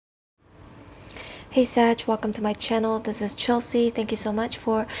Hey Sag, welcome to my channel. This is Chelsea. Thank you so much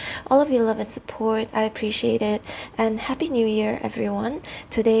for all of your love and support. I appreciate it. And Happy New Year, everyone.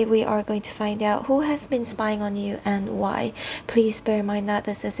 Today we are going to find out who has been spying on you and why. Please bear in mind that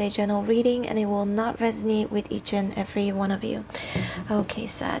this is a general reading and it will not resonate with each and every one of you. Okay,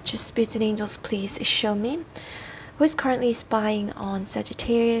 Sag, spirits and angels, please show me who is currently spying on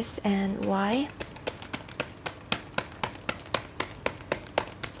Sagittarius and why.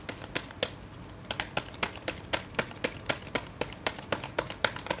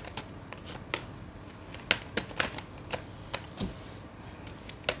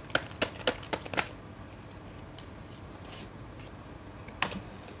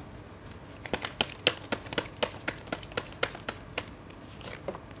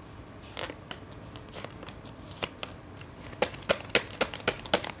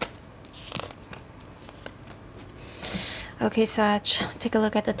 Okay, Sag, take a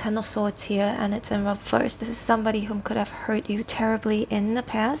look at the Ten of Swords here, and it's in reverse. This is somebody who could have hurt you terribly in the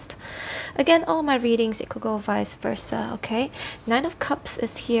past. Again, all my readings, it could go vice versa, okay? Nine of Cups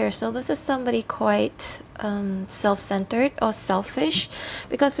is here, so this is somebody quite self-centered or selfish,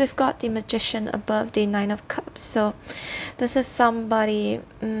 because we've got the Magician above the Nine of Cups. So this is somebody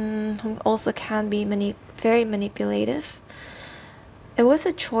who also can be very manipulative. It was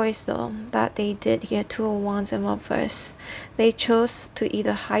a choice though that they did here. Two of Wands in reverse. They chose to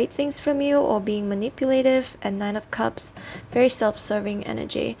either hide things from you or being manipulative, and Nine of Cups, very self-serving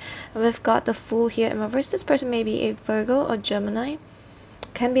energy. And we've got the Fool here in reverse. This person may be a Virgo or Gemini,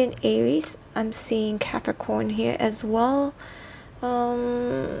 can be an Aries. I'm seeing Capricorn here as well.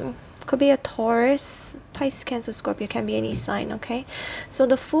 Could be a Taurus, Pisces, Cancer, Scorpio, can be any sign. Okay, so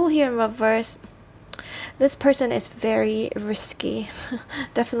the Fool here in reverse, this person is very risky,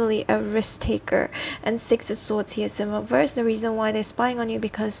 definitely a risk taker. And Six of Swords here is in reverse. The reason why they're spying on you,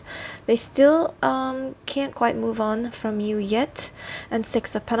 because they still can't quite move on from you yet. And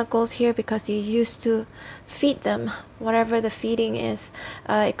Six of Pentacles here, because you used to feed them, whatever the feeding is.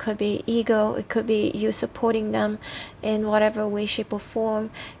 It could be ego, it could be you supporting them in whatever way, shape or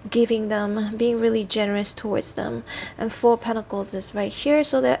form, giving them, being really generous towards them. And Four of Pentacles is right here.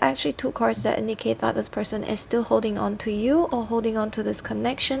 So there are actually two cards that indicate that this person is still holding on to you or holding on to this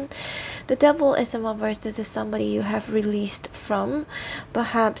connection. The Devil is in reverse. This is somebody you have released from.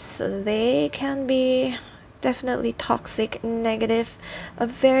 Perhaps they can be definitely toxic, negative, a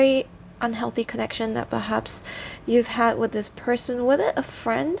very unhealthy connection that perhaps you've had with this person. Was it a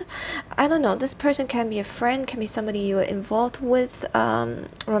friend? I don't know. This person can be a friend, can be somebody you are involved with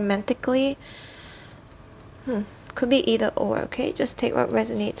romantically. Could be either or. Okay, just take what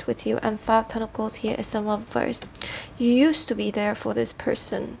resonates with you. And Five of Pentacles here is in reverse. You used to be there for this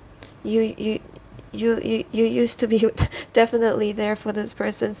person. You used to be definitely there for this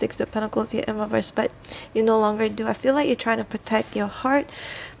person. Six of Pentacles here in reverse, but you no longer do. I feel like you're trying to protect your heart,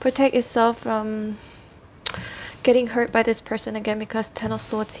 protect yourself from getting hurt by this person again, because Ten of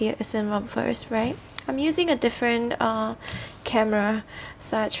Swords here is in reverse, right? I'm using a different camera,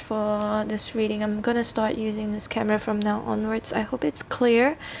 Sag, for this reading. I'm gonna start using this camera from now onwards. I hope it's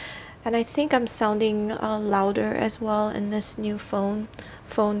clear, and I think I'm sounding louder as well in this new phone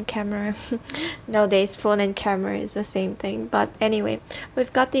camera. Nowadays phone and camera is the same thing. But anyway,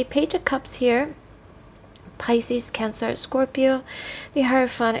 we've got the Page of Cups here, Pisces, Cancer, Scorpio, the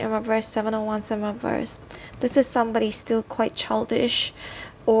Hierophant in reverse, Seven of Wands in reverse. This is somebody still quite childish,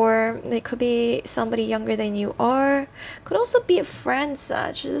 or they could be somebody younger than you are. Could also be a friend,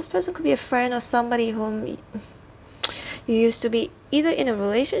 such. This person could be a friend or somebody whom you used to be either in a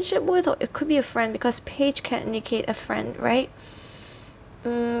relationship with, or it could be a friend, because Page can indicate a friend, right?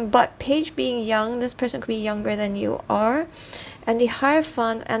 But Page being young, this person could be younger than you are. And the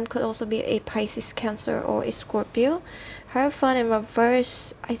Hierophant and could also be a Pisces, Cancer, or a Scorpio. Hierophant in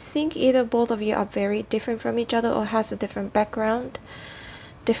reverse, I think either both of you are very different from each other, or has a different background,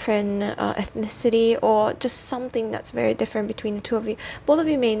 different ethnicity, or just something that's very different between the two of you. Both of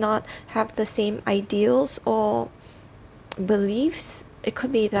you may not have the same ideals or beliefs. It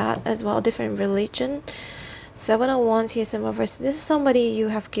could be that as well, different religion. Seven of Wands here is in reverse. This is somebody you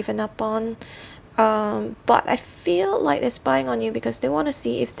have given up on, but I feel like they're spying on you because they want to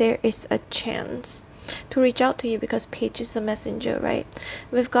see if there is a chance to reach out to you, because Page is a messenger, right?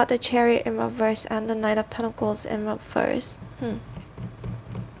 We've got the Chariot in reverse and the Knight of Pentacles in reverse.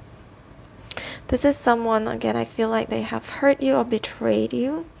 This is someone, again, I feel like they have hurt you or betrayed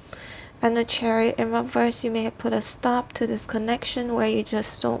you. And the Chariot in reverse, you may have put a stop to this connection where you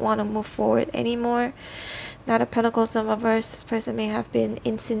just don't want to move forward anymore. Knight of Pentacles in reverse, this person may have been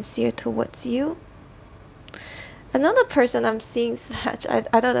insincere towards you. Another person I'm seeing, such, I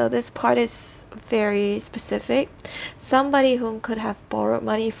don't know, this part is very specific. Somebody whom could have borrowed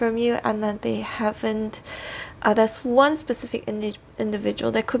money from you and then they haven't. There's one specific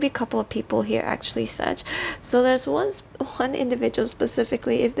individual. There could be a couple of people here actually, such. So there's one individual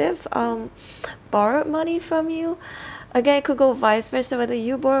specifically. If they've borrowed money from you, again, it could go vice versa, whether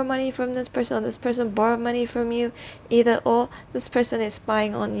you borrow money from this person or this person borrow money from you. Either or, this person is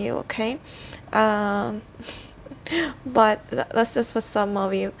spying on you, okay? But that's just for some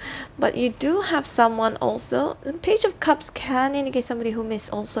of you. But you do have someone also. The Page of Cups can indicate somebody who is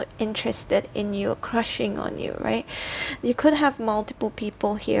also interested in you, crushing on you, right? You could have multiple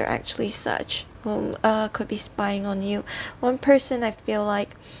people here actually, such, whom could be spying on you. One person, I feel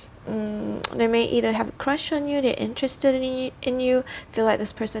like they may either have a crush on you, they're interested in you, feel like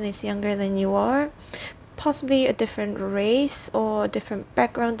this person is younger than you are, possibly a different race or different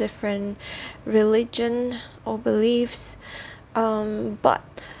background, different religion or beliefs. But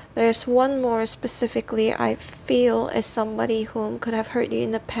there's one more specifically I feel is somebody whom could have hurt you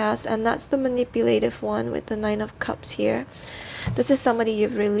in the past, and that's the manipulative one with the Nine of Cups here. This is somebody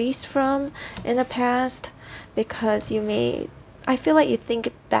you've released from in the past because you may, I feel like you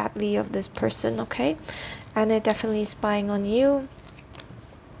think badly of this person, okay? And they're definitely spying on you.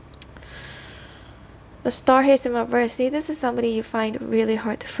 The Star here is in reverse. See, this is somebody you find really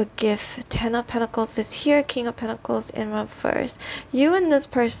hard to forgive. Ten of Pentacles is here. King of Pentacles in reverse. You and this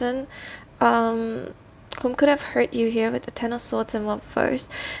person, whom could have hurt you here with the Ten of Swords in reverse.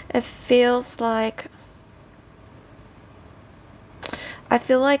 It feels like, I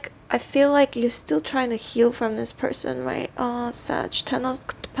feel like you're still trying to heal from this person, right? Sag, Ten of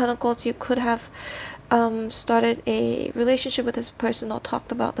Pentacles, you could have started a relationship with this person or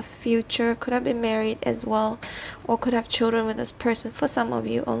talked about the future, could have been married as well, or could have children with this person, for some of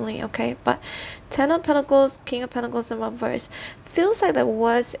you only, okay? But Ten of Pentacles, King of Pentacles in reverse, feels like there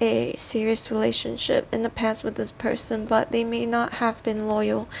was a serious relationship in the past with this person, but they may not have been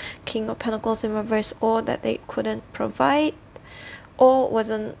loyal, King of Pentacles in reverse, or that they couldn't provide or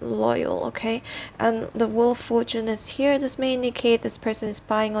wasn't loyal, okay? And the Wheel of Fortune is here. This may indicate this person is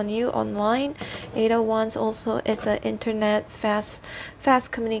spying on you online. Eight of Wands also, it's an internet fast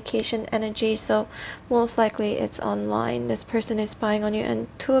communication energy, so most likely it's online. This person is spying on you. And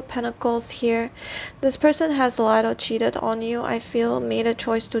Two of Pentacles here, this person has lied or cheated on you, I feel, made a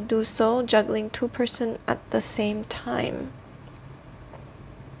choice to do so, juggling two persons at the same time.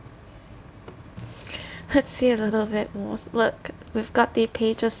 Let's see a little bit more. Look, we've got the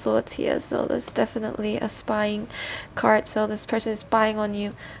Page of Swords here, so there's definitely a spying card. So this person is spying on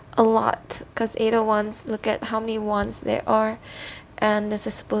you a lot, because Eight of Wands, look at how many wands there are, and this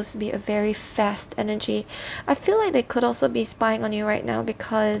is supposed to be a very fast energy. I feel like they could also be spying on you right now,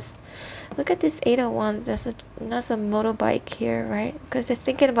 because look at this Eight of Wands. There's a motorbike here, right? Because they're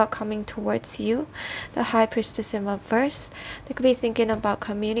thinking about coming towards you. The High Priestess in reverse, they could be thinking about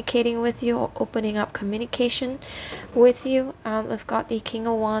communicating with you or opening up communication with you. And we've got the King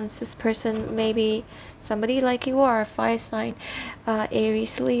of Wands. This person may be somebody like you are, a fire sign,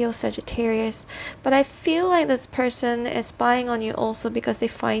 Aries, Leo, Sagittarius. But I feel like this person is spying on you also because they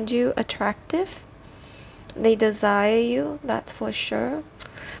find you attractive. They desire you, that's for sure.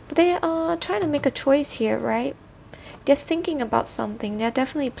 But they are trying to make a choice here, right? They're thinking about something. They're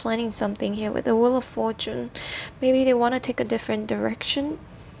definitely planning something here with the Wheel of Fortune. Maybe they want to take a different direction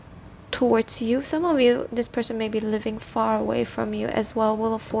towards you. Some of you, this person may be living far away from you as well.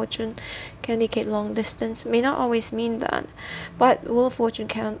 Wheel of Fortune can indicate long distance, may not always mean that, but Wheel of Fortune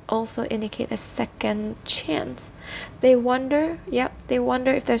can also indicate a second chance. They wonder, they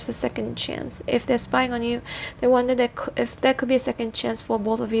wonder if there's a second chance. If they're spying on you, they wonder if there could be a second chance for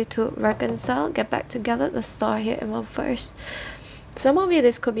both of you to reconcile, get back together. The Star here in reverse. Some of you,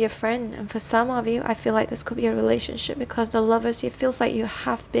 this could be a friend, and for some of you, I feel like this could be a relationship, because the Lovers, it feels like you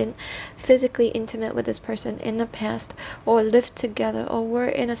have been physically intimate with this person in the past, or lived together, or were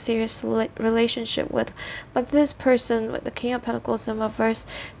in a serious relationship with. But this person with the King of Pentacles in reverse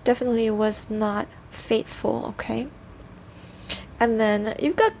definitely was not faithful, okay? And then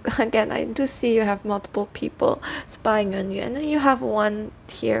you've got, again, I do see you have multiple people spying on you, and then you have one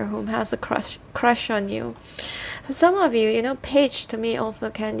here whom has a crush on you. For some of you, you know, Page to me also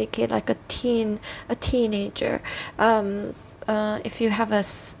can indicate like a teenager. If you have a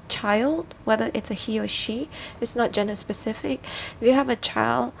child, whether it's a he or she, it's not gender specific. If you have a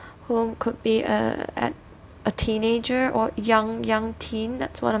child whom could be a teenager or young teen,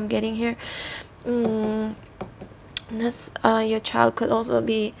 that's what I'm getting here. This your child could also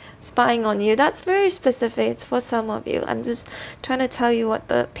be spying on you. That's very specific. It's for some of you. I'm just trying to tell you what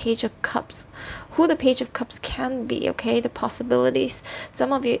the Page of Cups, who the Page of Cups can be, okay? The possibilities.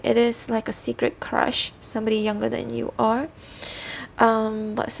 Some of you, it is like a secret crush, somebody younger than you are.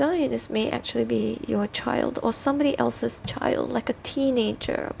 But some of you, this may actually be your child or somebody else's child, like a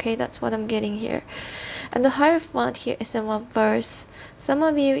teenager, okay? That's what I'm getting here. And the Hierophant here is in reverse. Some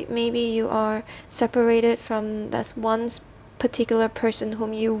of you, maybe you are separated from this one particular person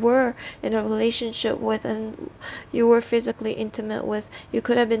whom you were in a relationship with and you were physically intimate with. You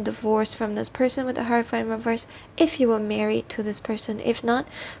could have been divorced from this person with the Hierophant in reverse if you were married to this person. If not,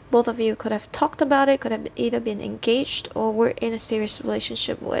 both of you could have talked about it, could have either been engaged or were in a serious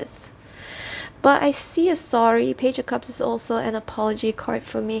relationship with. But I see a sorry. Page of Cups is also an apology card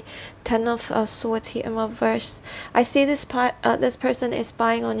for me. 10 of Swords here in reverse. I see this person is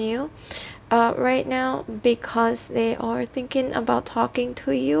spying on you right now because they are thinking about talking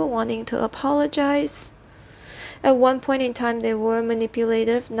to you, wanting to apologize. At one point in time, they were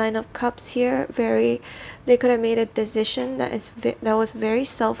manipulative. 9 of Cups here. They could have made a decision that was very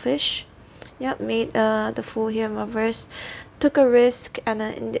selfish. Yep, made the Fool here in reverse. Took a risk and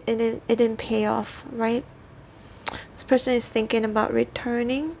it didn't pay off, right? This person is thinking about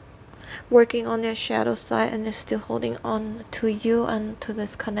returning, working on their shadow side, and they're still holding on to you and to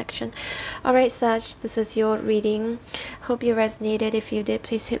this connection. Alright, Sag, this is your reading. Hope you resonated. If you did,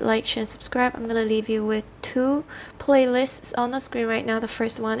 please hit like, share, and subscribe. I'm gonna leave you with 2 playlists on the screen right now. The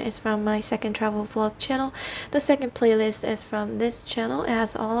first one is from my second travel vlog channel. The second playlist is from this channel. It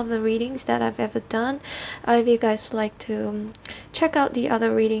has all of the readings that I've ever done. If you guys would like to check out the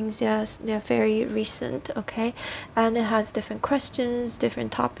other readings, they're very recent, okay? And it has different questions,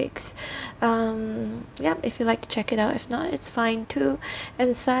 different topics. Yeah, if you like to check it out. If not, it's fine too.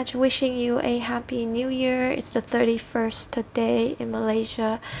 And Sag, wishing you a happy new year. It's the 31st today in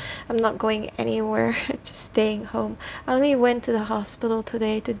Malaysia. I'm not going anywhere, just staying home. I only went to the hospital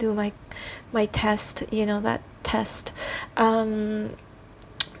today to do my test, you know, that test,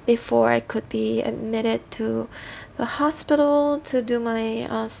 before I could be admitted to the hospital to do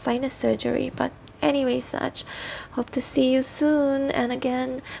my sinus surgery. But anyway, Sag, hope to see you soon, and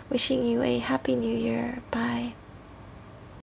again, wishing you a happy new year. Bye.